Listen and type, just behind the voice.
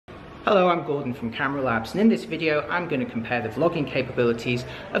Hello, I'm Gordon from Camera Labs, and in this video I'm going to compare the vlogging capabilities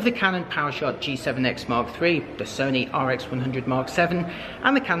of the Canon PowerShot G7X Mark III, the Sony RX100 VII,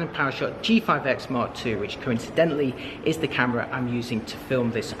 and the Canon PowerShot G5X Mark II, which coincidentally is the camera I'm using to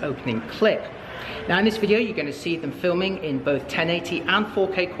film this opening clip. Now in this video you're going to see them filming in both 1080 and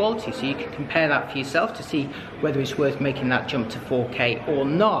 4K quality, so you can compare that for yourself to see whether it's worth making that jump to 4K or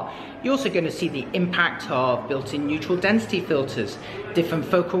not. You're also going to see the impact of built-in neutral density filters, different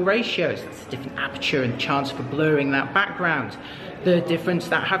focal ratios, different aperture and chance for blurring that background, the difference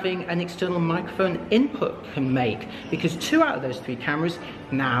that having an external microphone input can make, because 2 out of those 3 cameras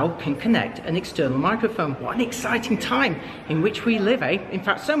now can connect an external microphone. What an exciting time in which we live, eh? In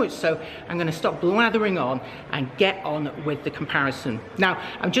fact, so much so, I'm going to stop blathering on and get on with the comparison. Now,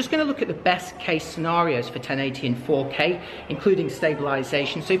 I'm just going to look at the best case scenarios for 1080 and 4K, including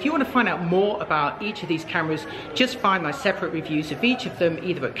stabilization. So if you want to find out more about each of these cameras, just find my separate reviews of each of them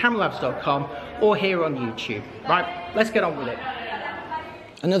either at cameralabs.com or here on YouTube. Right, let's get on with it.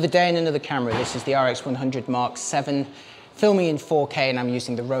 Another day and another camera. This is the RX100 Mark VII, filming in 4K, and I'm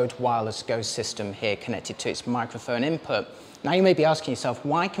using the Rode Wireless Go system here connected to its microphone input. Now you may be asking yourself,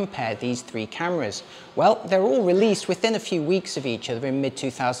 why compare these 3 cameras? Well, they're all released within a few weeks of each other in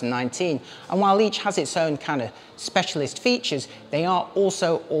mid-2019, and while each has its own kind of specialist features, they are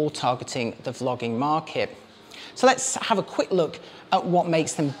also all targeting the vlogging market. So let's have a quick look at what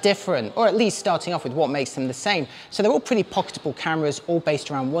makes them different, or at least starting off with what makes them the same. So they're all pretty pocketable cameras, all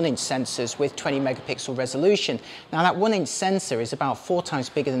based around 1-inch sensors with 20 megapixel resolution. Now that 1-inch sensor is about 4 times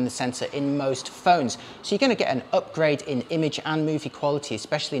bigger than the sensor in most phones. So you're going to get an upgrade in image and movie quality,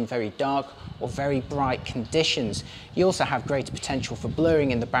 especially in very dark or very bright conditions. You also have greater potential for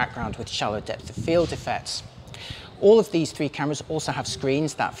blurring in the background with shallow depth of field effects. All of these 3 cameras also have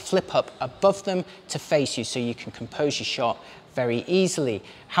screens that flip up above them to face you, so you can compose your shot very easily.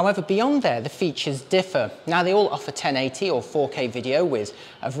 However, beyond there, the features differ. Now, they all offer 1080 or 4K video with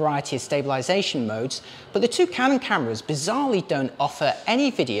a variety of stabilization modes, but the 2 Canon cameras bizarrely don't offer any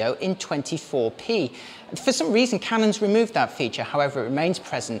video in 24p. For some reason, Canon's removed that feature. However, it remains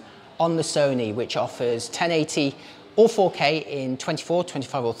present on the Sony, which offers 1080 or 4K in 24,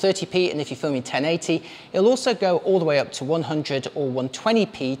 25 or 30p, and if you're filming 1080, it'll also go all the way up to 100 or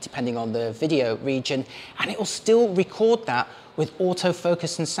 120p depending on the video region, and it will still record that with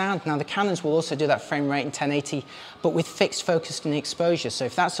autofocus and sound. Now the Canons will also do that frame rate in 1080, but with fixed focus and exposure, so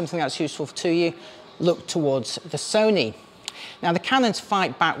if that's something that's useful to you, look towards the Sony. Now the Canons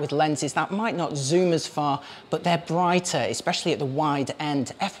fight back with lenses that might not zoom as far, but they're brighter, especially at the wide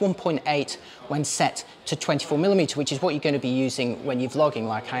end. f1.8 when set to 24mm, which is what you're going to be using when you're vlogging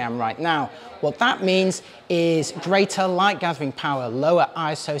like I am right now. What that means is greater light gathering power, lower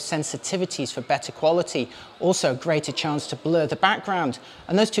ISO sensitivities for better quality, also greater chance to blur the background.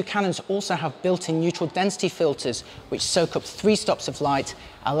 And those 2 Canons also have built-in neutral density filters, which soak up 3 stops of light,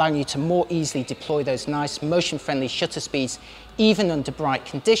 allowing you to more easily deploy those nice motion-friendly shutter speeds, even under bright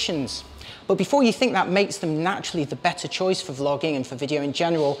conditions. But before you think that makes them naturally the better choice for vlogging and for video in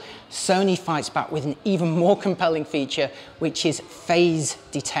general, Sony fights back with an even more compelling feature, which is phase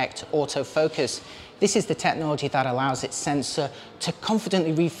detect autofocus. This is the technology that allows its sensor to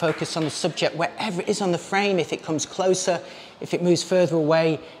confidently refocus on the subject wherever it is on the frame. If it comes closer, if it moves further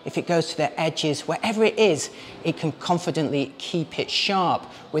away, if it goes to the edges, wherever it is, it can confidently keep it sharp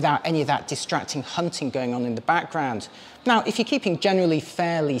without any of that distracting hunting going on in the background. Now, if you're keeping generally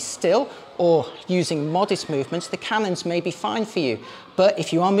fairly still or using modest movements, the Canons may be fine for you. But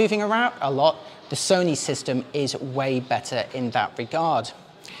if you are moving around a lot, the Sony system is way better in that regard.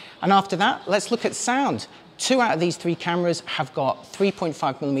 And after that, let's look at sound. 2 out of these 3 cameras have got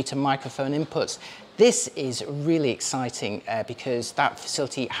 3.5mm microphone inputs. This is really exciting because that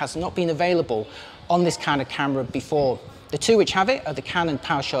facility has not been available on this kind of camera before. The 2 which have it are the Canon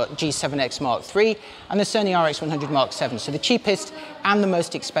PowerShot G7X Mark III and the Sony RX100 Mark VII, so the cheapest and the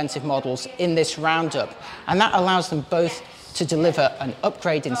most expensive models in this roundup. And that allows them both to deliver an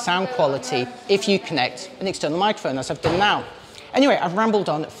upgrade in sound quality if you connect an external microphone, as I've done now. Anyway, I've rambled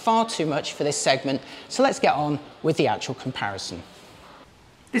on far too much for this segment, so let's get on with the actual comparison.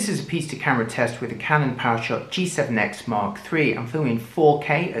 This is a piece-to-camera test with the Canon PowerShot G7X Mark III. I'm filming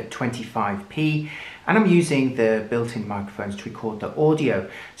 4K at 25p, and I'm using the built-in microphones to record the audio.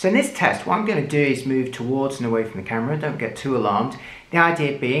 So in this test, what I'm going to do is move towards and away from the camera. Don't get too alarmed. The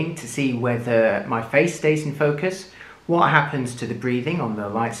idea being to see whether my face stays in focus, what happens to the breathing on the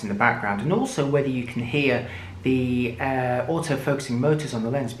lights in the background, and also whether you can hear the auto-focusing motors on the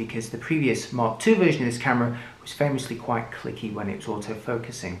lens, because the previous Mark II version of this camera was famously quite clicky when it was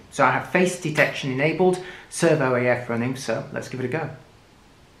auto-focusing. So I have face detection enabled, servo AF running, so let's give it a go.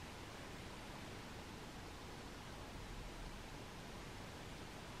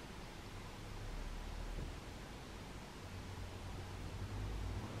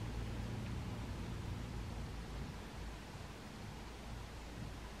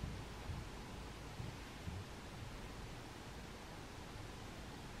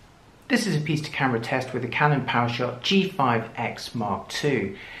 This is a piece to camera test with the Canon PowerShot G5X Mark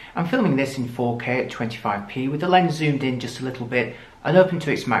II. I'm filming this in 4K at 25p with the lens zoomed in just a little bit and open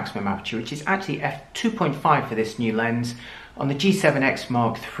to its maximum aperture, which is actually f2.5 for this new lens. On the G7X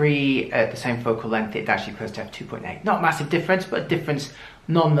Mark III at the same focal length, it's actually close to f2.8. Not a massive difference, but a difference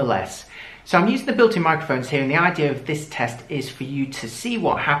nonetheless. So I'm using the built-in microphones here, and the idea of this test is for you to see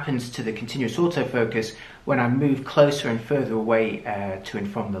what happens to the continuous autofocus when I move closer and further away to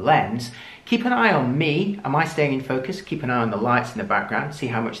and from the lens. Keep an eye on me. Am I staying in focus? Keep an eye on the lights in the background, see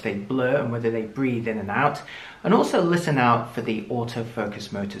how much they blur and whether they breathe in and out. And also listen out for the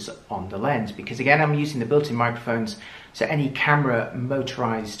autofocus motors on the lens, because again, I'm using the built-in microphones, so any camera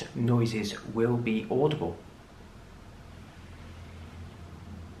motorized noises will be audible.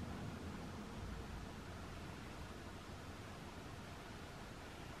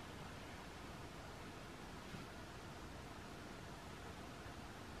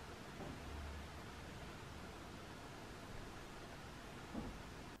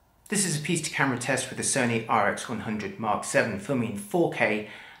 This is a piece to camera test with the Sony RX100 VII, filming in 4K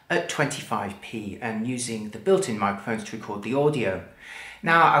at 25p and using the built-in microphones to record the audio.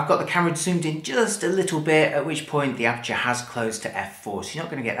 Now I've got the camera zoomed in just a little bit, at which point the aperture has closed to f4, so you're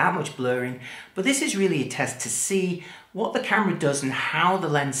not going to get that much blurring, but this is really a test to see what the camera does and how the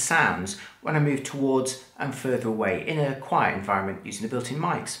lens sounds when I move towards and further away in a quiet environment using the built-in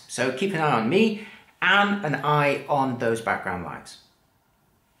mics. So keep an eye on me and an eye on those background lights.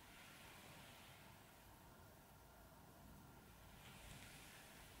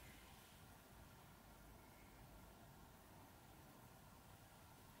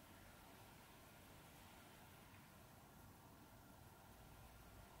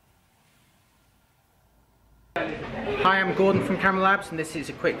 Hi, I'm Gordon from Camera Labs, and this is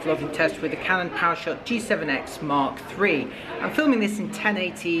a quick vlogging test with the Canon PowerShot G7X Mark III. I'm filming this in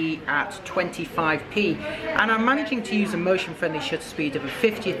 1080 at 25p, and I'm managing to use a motion-friendly shutter speed of a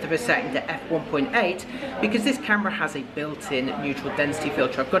 50th of a second at f1.8 because this camera has a built-in neutral density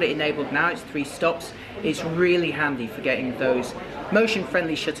filter. I've got it enabled now, it's 3 stops. It's really handy for getting those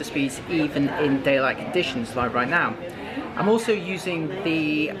motion-friendly shutter speeds even in daylight conditions like right now. I'm also using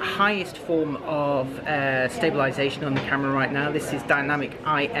the highest form of stabilization on the camera right now. This is dynamic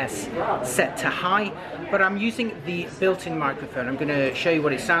IS set to high, but I'm using the built-in microphone. I'm going to show you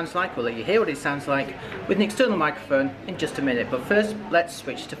what it sounds like, or let you hear what it sounds like with an external microphone in just a minute. But first, let's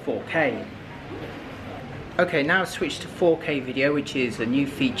switch to 4K. Okay, now I've switched to 4K video, which is a new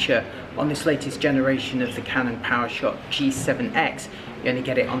feature on this latest generation of the Canon PowerShot G7X. You only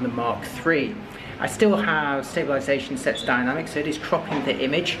get it on the Mark III. I still have stabilization set to dynamic, so it is cropping the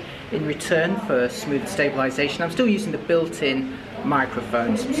image in return for smooth stabilization. I'm still using the built-in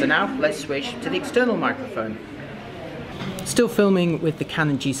microphones. So now let's switch to the external microphone. Still filming with the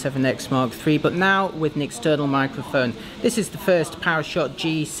Canon G7X Mark III, but now with an external microphone. This is the first PowerShot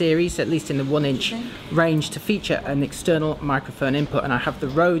G series, at least in the 1-inch range, to feature an external microphone input, and I have the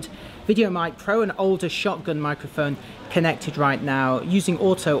Rode VideoMic Pro, an older shotgun microphone, connected right now using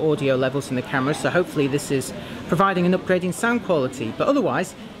auto audio levels in the camera, so hopefully this is providing an upgrade in sound quality. But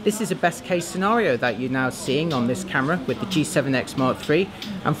otherwise, this is a best case scenario that you're now seeing on this camera with the G7X Mark III.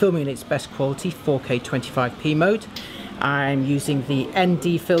 I'm filming in its best quality 4K 25p mode. I'm using the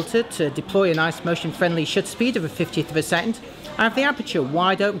ND filter to deploy a nice motion friendly shutter speed of a 50th of a second. I have the aperture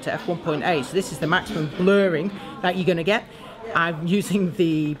wide open to f1.8, so this is the maximum blurring that you're going to get. I'm using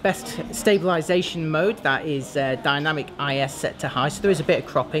the best stabilization mode, that is dynamic IS set to high, so there is a bit of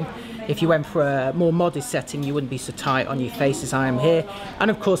cropping. If you went for a more modest setting, you wouldn't be so tight on your face as I am here. And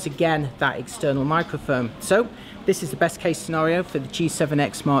of course, again, that external microphone. So this is the best case scenario for the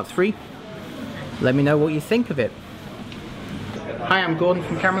G7X Mark III. Let me know what you think of it. Hi, I'm Gordon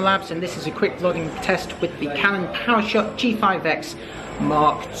from Camera Labs, and this is a quick vlogging test with the Canon PowerShot G5X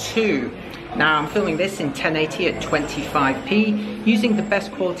Mark II. Now I'm filming this in 1080 at 25p using the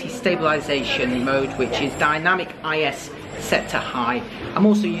best quality stabilization mode, which is dynamic IS set to high. I'm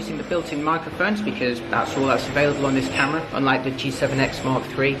also using the built-in microphones because that's all that's available on this camera. Unlike the G7X Mark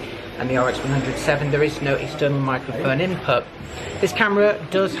III and the RX100 VII, there is no external microphone input. This camera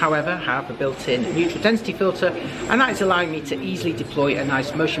does, however, have a built-in neutral density filter, and that is allowing me to easily deploy a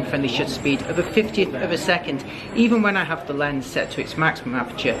nice motion-friendly shutter speed of a 50th of a second, even when I have the lens set to its maximum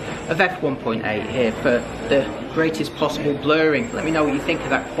aperture of f1.8 here for the greatest possible blurring. Let me know what you think of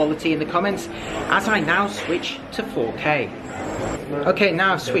that quality in the comments as I now switch to 4K. Okay,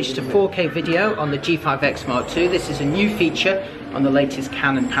 now I've switched to 4K video on the G5X Mark II. This is a new feature on the latest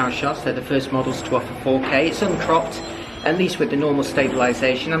Canon PowerShots. They're the first models to offer 4K. It's uncropped, at least with the normal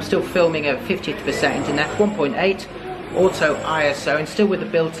stabilization. I'm still filming at 50th of a second in f1.8 auto ISO, and still with the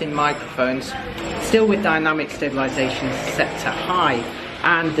built-in microphones, still with dynamic stabilization set to high,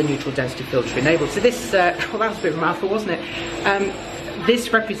 and the neutral density filter enabled. So this, well, that was a bit of a mouthful, wasn't it?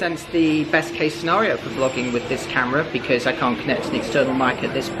 This represents the best case scenario for vlogging with this camera, because I can't connect an external mic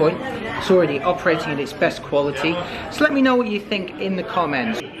at this point. It's already operating at its best quality. So let me know what you think in the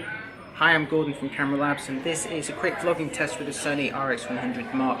comments. Hi, I'm Gordon from Camera Labs, and this is a quick vlogging test with the Sony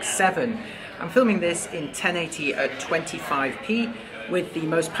RX100 VII. I'm filming this in 1080 at 25p with the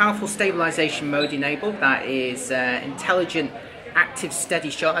most powerful stabilization mode enabled. That is intelligent active steady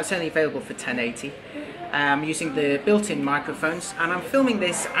shot. That's only available for 1080. I'm using the built-in microphones, and I'm filming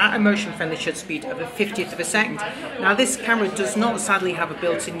this at a motion-friendly shutter speed of a 50th of a second. Now, this camera does not sadly have a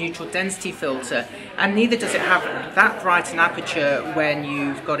built-in neutral density filter, and neither does it have that bright an aperture when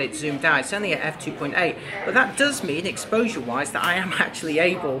you've got it zoomed out. It's only at f2.8, but that does mean, exposure-wise, that I am actually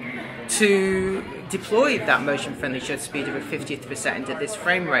able to deploy that motion-friendly shutter speed of a 50th of a second at this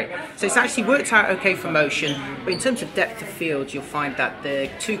frame rate. So it's actually worked out okay for motion, but in terms of depth of field, you'll find that the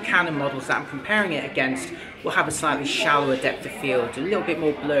two Canon models that I'm comparing it against will have a slightly shallower depth of field, a little bit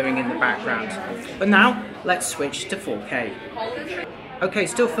more blurring in the background. But now, let's switch to 4K. Okay,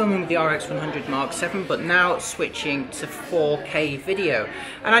 still filming with the RX100 VII, but now switching to 4K video.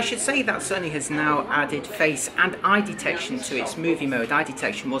 And I should say that Sony has now added face and eye detection to its movie mode. Eye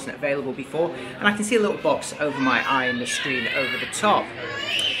detection wasn't available before, and I can see a little box over my eye in the screen over the top.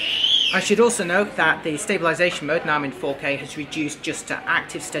 I should also note that the stabilization mode, now I'm in 4K, has reduced just to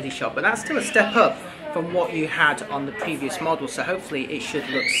active steady shot, but that's still a step up from what you had on the previous model, so hopefully it should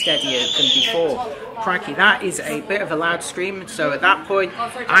look steadier than before. Crikey, that is a bit of a loud scream, so at that point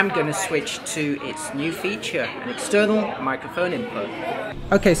I'm going to switch to its new feature, an external microphone input.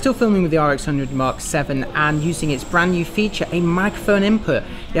 Okay, still filming with the RX100 VII and using its brand new feature, a microphone input.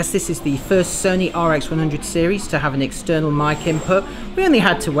 Yes, this is the first Sony RX100 series to have an external mic input. We only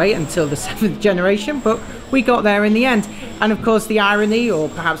had to wait until the 7th generation, but we got there in the end. And of course the irony, or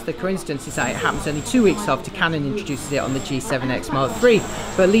perhaps the coincidence, is that it happens only 2 weeks after Canon introduces it on the G7X Mark III.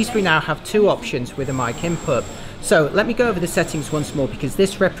 But at least we now have two options with a mic input. So let me go over the settings once more, because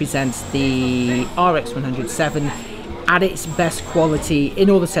this represents the RX100 VII at its best quality in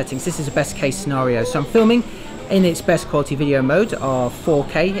all the settings. This is a best case scenario. So I'm filming in its best quality video mode of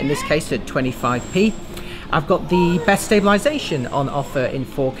 4K, in this case at 25p. I've got the best stabilization on offer in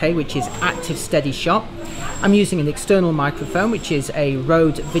 4K, which is active steady shot. I'm using an external microphone, which is a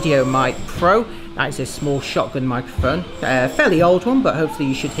Rode VideoMic Pro. That is a small shotgun microphone, a fairly old one, but hopefully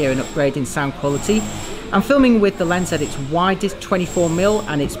you should hear an upgrade in sound quality. I'm filming with the lens at its widest, 24mm,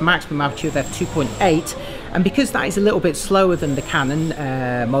 and its maximum aperture of f2.8, and because that is a little bit slower than the Canon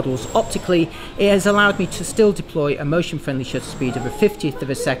models optically, it has allowed me to still deploy a motion-friendly shutter speed of a 50th of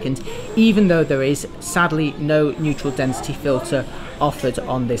a second, even though there is sadly no neutral density filter offered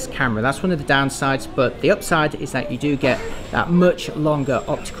on this camera. That's one of the downsides, but the upside is that you do get that much longer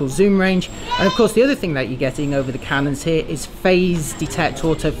optical zoom range. And of course the other thing that you're getting over the Canons here is phase detect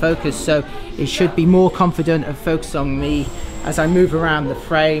autofocus, so it should be more confident of focus on me as I move around the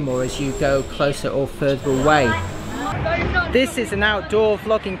frame or as you go closer or further away. This is an outdoor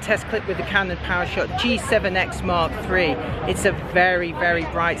vlogging test clip with the Canon PowerShot G7X Mark III. It's a very, very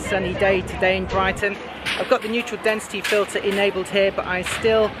bright sunny day today in Brighton. I've got the neutral density filter enabled here, but I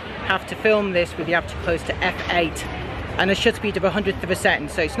still have to film this with the aperture close to f8 and a shutter speed of 100th of a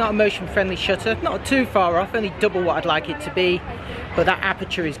second. So it's not a motion friendly shutter, not too far off, only double what I'd like it to be, but that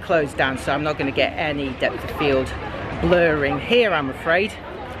aperture is closed down, so I'm not going to get any depth of field blurring here, I'm afraid.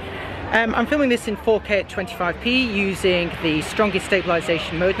 I'm filming this in 4K at 25p using the strongest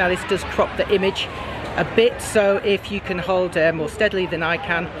stabilization mode. Now this does crop the image a bit, so if you can hold more steadily than I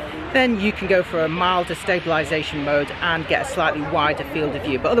can, then you can go for a milder stabilization mode and get a slightly wider field of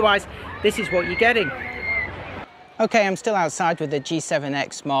view, but otherwise this is what you're getting. Okay, I'm still outside with the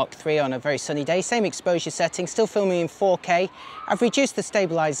G7X Mark III on a very sunny day, same exposure setting, still filming in 4K. I've reduced the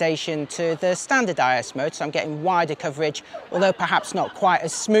stabilization to the standard IS mode, so I'm getting wider coverage, although perhaps not quite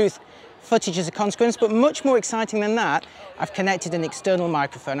as smooth footage as a consequence, but much more exciting than that, I've connected an external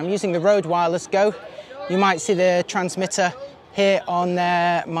microphone. I'm using the Rode Wireless Go. You might see the transmitter here on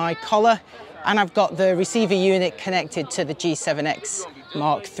my collar, and I've got the receiver unit connected to the G7X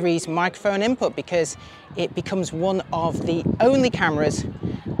Mark III's microphone input, because it becomes one of the only cameras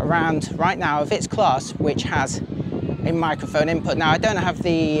around right now of its class which has a microphone input. Now I don't have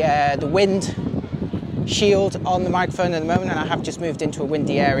the wind shield on the microphone at the moment, and I have just moved into a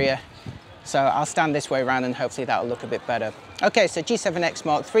windy area, so I'll stand this way around and hopefully that'll look a bit better. Okay, so G7X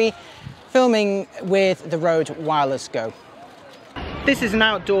Mark III, filming with the Rode Wireless Go. This is an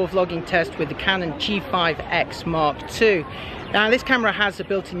outdoor vlogging test with the Canon G5X Mark II. Now this camera has a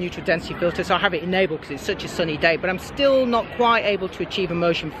built-in neutral density filter, so I have it enabled because it's such a sunny day, but I'm still not quite able to achieve a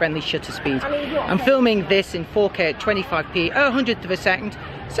motion-friendly shutter speed. I'm filming this in 4K at 25p, a 100th of a second.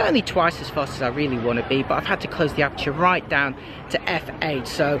 It's only twice as fast as I really want to be, but I've had to close the aperture right down to f8,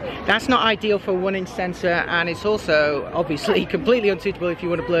 so that's not ideal for a 1-inch sensor, and it's also obviously completely unsuitable if you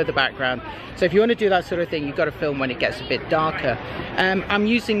want to blur the background. So if you want to do that sort of thing, you've got to film when it gets a bit darker. I'm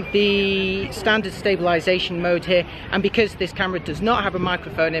using the standard stabilization mode here, and because this camera does not have a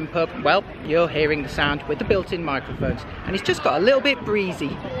microphone input, well, you're hearing the sound with the built-in microphones, and it's just got a little bit breezy.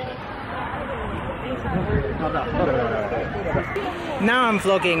 Now I'm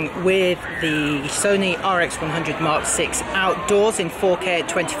vlogging with the Sony RX100 Mark VI outdoors in 4K at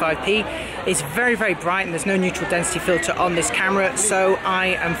 25p. It's very, very bright and there's no neutral density filter on this camera, so I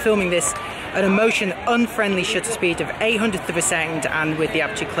am filming this at a motion unfriendly shutter speed of 800th of a second and with the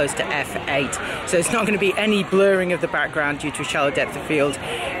aperture close to f8. So it's not going to be any blurring of the background due to a shallow depth of field,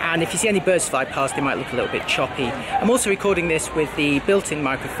 and if you see any birds fly past they might look a little bit choppy. I'm also recording this with the built-in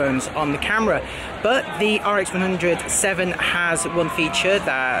microphones on the camera, but the RX100 VII has one feature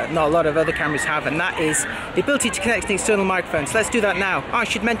that not a lot of other cameras have, and that is the ability to connect an external microphone. So let's do that now. I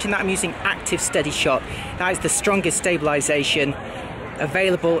should mention that I'm using active steady shot. That is the strongest stabilization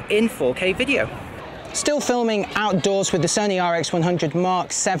available in 4K video. Still filming outdoors with the Sony RX100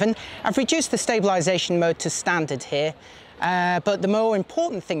 Mark VII. I've reduced the stabilization mode to standard here, but the more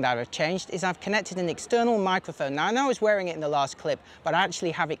important thing that I've changed is I've connected an external microphone. Now I know I was wearing it in the last clip, but I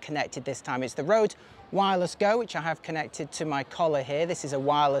actually have it connected this time. It's the Rode Wireless Go, which I have connected to my collar here. This is a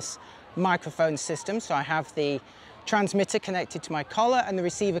wireless microphone system, so I have the transmitter connected to my collar and the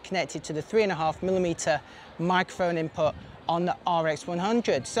receiver connected to the 3.5mm microphone input on the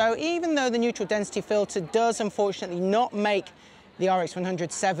RX100. So even though the neutral density filter does unfortunately not make the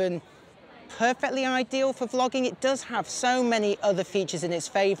RX100 VII perfectly ideal for vlogging, it does have so many other features in its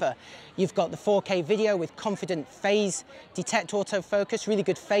favor. You've got the 4K video with confident phase detect autofocus, really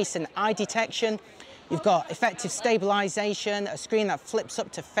good face and eye detection. You've got effective stabilization, a screen that flips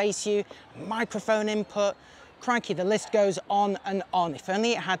up to face you, microphone input. Crikey, the list goes on and on. If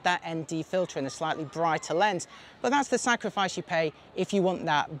only it had that ND filter and a slightly brighter lens. But that's the sacrifice you pay if you want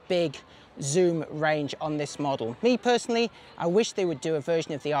that big zoom range on this model. Me personally, I wish they would do a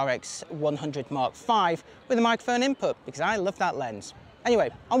version of the RX100 Mark V with a microphone input, because I love that lens. Anyway,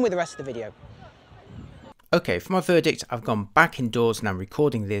 on with the rest of the video. Okay, for my verdict, I've gone back indoors and I'm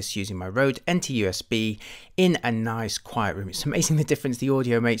recording this using my Rode NT-USB in a nice quiet room. It's amazing the difference the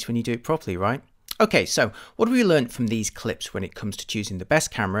audio makes when you do it properly, right? Okay, so what have we learned from these clips when it comes to choosing the best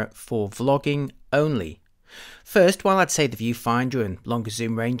camera for vlogging only? First, while I'd say the viewfinder and longer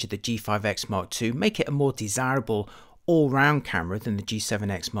zoom range of the G5X Mark II make it a more desirable all-round camera than the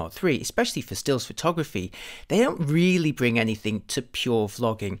G7X Mark III, especially for stills photography, they don't really bring anything to pure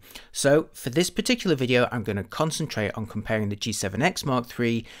vlogging. So for this particular video, I'm going to concentrate on comparing the G7X Mark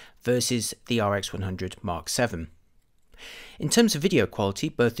III versus the RX100 Mark VII. In terms of video quality,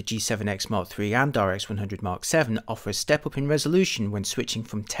 both the G7X Mark III and RX100 Mark VII offer a step up in resolution when switching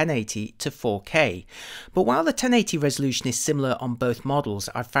from 1080 to 4K. But while the 1080 resolution is similar on both models,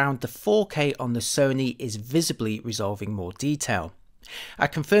 I found the 4K on the Sony is visibly resolving more detail. I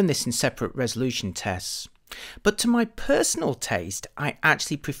confirmed this in separate resolution tests. But to my personal taste, I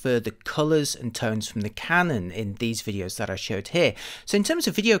actually prefer the colours and tones from the Canon in these videos that I showed here. So in terms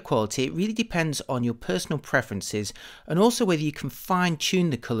of video quality, it really depends on your personal preferences and also whether you can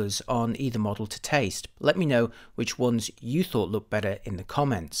fine-tune the colours on either model to taste. Let me know which ones you thought looked better in the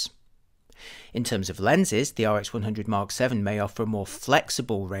comments. In terms of lenses, the RX100 Mark VII may offer a more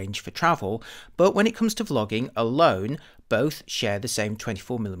flexible range for travel, but when it comes to vlogging alone, both share the same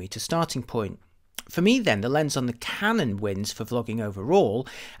 24mm starting point. For me then, the lens on the Canon wins for vlogging overall,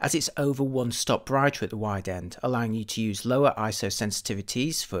 as it's over 1 stop brighter at the wide end, allowing you to use lower ISO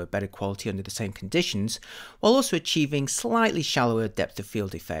sensitivities for better quality under the same conditions, while also achieving slightly shallower depth of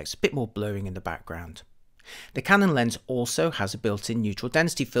field effects, a bit more blurring in the background. The Canon lens also has a built-in neutral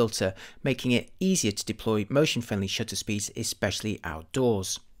density filter, making it easier to deploy motion-friendly shutter speeds, especially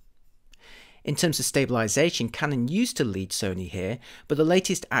outdoors. In terms of stabilization, Canon used to lead Sony here, but the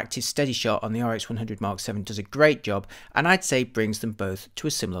latest active steady shot on the RX100 Mark VII does a great job, and I'd say brings them both to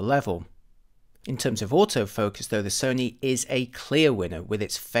a similar level. In terms of autofocus though, the Sony is a clear winner with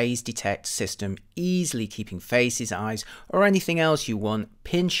its phase detect system easily keeping faces, eyes or anything else you want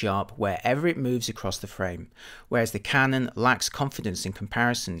pin sharp wherever it moves across the frame, whereas the Canon lacks confidence in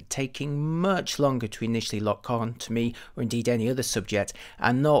comparison, taking much longer to initially lock on to me or indeed any other subject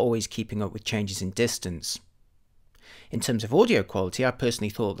and not always keeping up with changes in distance. In terms of audio quality, I personally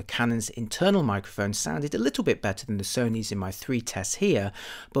thought the Canon's internal microphone sounded a little bit better than the Sony's in my 3 tests here,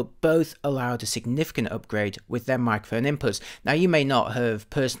 but both allowed a significant upgrade with their microphone inputs. Now, you may not have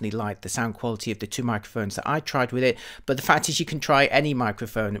personally liked the sound quality of the 2 microphones that I tried with it, but the fact is you can try any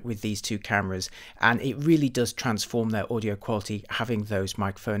microphone with these 2 cameras, and it really does transform their audio quality having those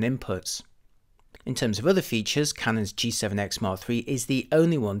microphone inputs. In terms of other features, Canon's G7X Mark III is the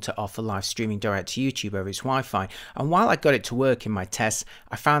only one to offer live streaming direct to YouTube over its Wi-Fi, and while I got it to work in my tests,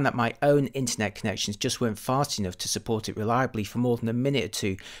 I found that my own internet connections just weren't fast enough to support it reliably for more than a minute or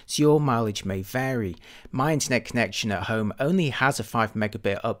 2, so your mileage may vary. My internet connection at home only has a 5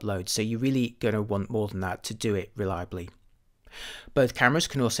 megabit upload, so you're really going to want more than that to do it reliably. Both cameras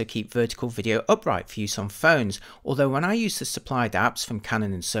can also keep vertical video upright for use on phones, although when I used the supplied apps from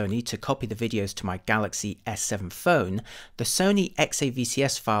Canon and Sony to copy the videos to my Galaxy S7 phone, the Sony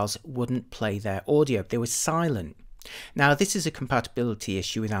XAVCS files wouldn't play their audio, they were silent. Now, this is a compatibility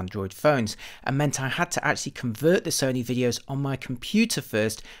issue with Android phones and meant I had to actually convert the Sony videos on my computer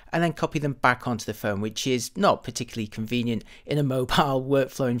first and then copy them back onto the phone, which is not particularly convenient in a mobile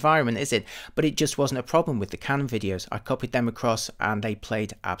workflow environment, is it? But it just wasn't a problem with the Canon videos. I copied them across and they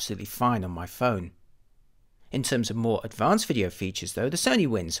played absolutely fine on my phone. In terms of more advanced video features though, the Sony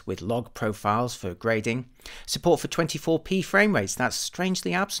wins with log profiles for grading, support for 24p frame rates that's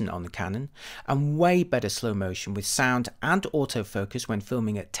strangely absent on the Canon, and way better slow motion with sound and autofocus when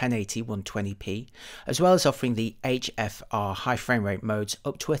filming at 1080 120p, as well as offering the HFR high frame rate modes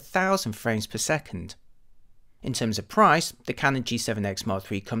up to 1000 frames per second. In terms of price, the Canon G7X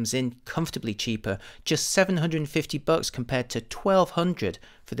Mark III comes in comfortably cheaper, just $750 compared to $1,200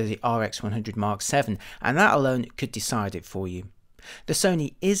 for the RX100 Mark VII, and that alone could decide it for you. The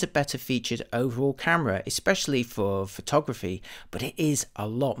Sony is a better featured overall camera, especially for photography, but it is a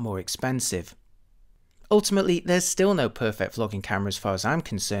lot more expensive. Ultimately, there's still no perfect vlogging camera as far as I'm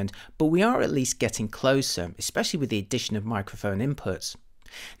concerned, but we are at least getting closer, especially with the addition of microphone inputs.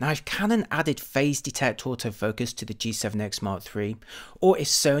 Now, if Canon added phase detect autofocus to the G7X Mark III, or if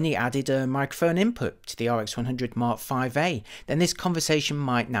Sony added a microphone input to the RX100 Mark VII, then this conversation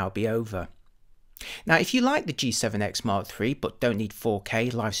might now be over. Now, if you like the G7X Mark III but don't need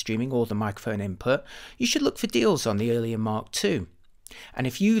 4K live streaming or the microphone input, you should look for deals on the earlier Mark II. And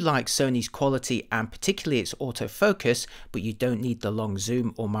if you like Sony's quality and particularly its autofocus, but you don't need the long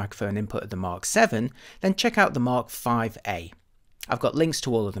zoom or microphone input of the Mark VII, then check out the Mark VIA. I've got links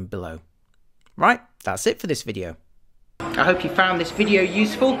to all of them below. Right, that's it for this video. I hope you found this video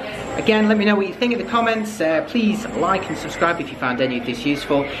useful. Again, let me know what you think in the comments. Please like and subscribe if you found any of this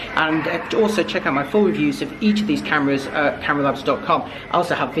useful. And also check out my full reviews of each of these cameras at cameralabs.com. I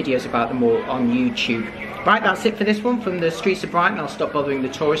also have videos about them all on YouTube. Right, that's it for this one from the streets of Brighton. I'll stop bothering the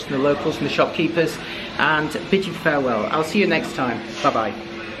tourists and the locals and the shopkeepers and bid you farewell. I'll see you next time.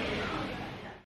 Bye-bye.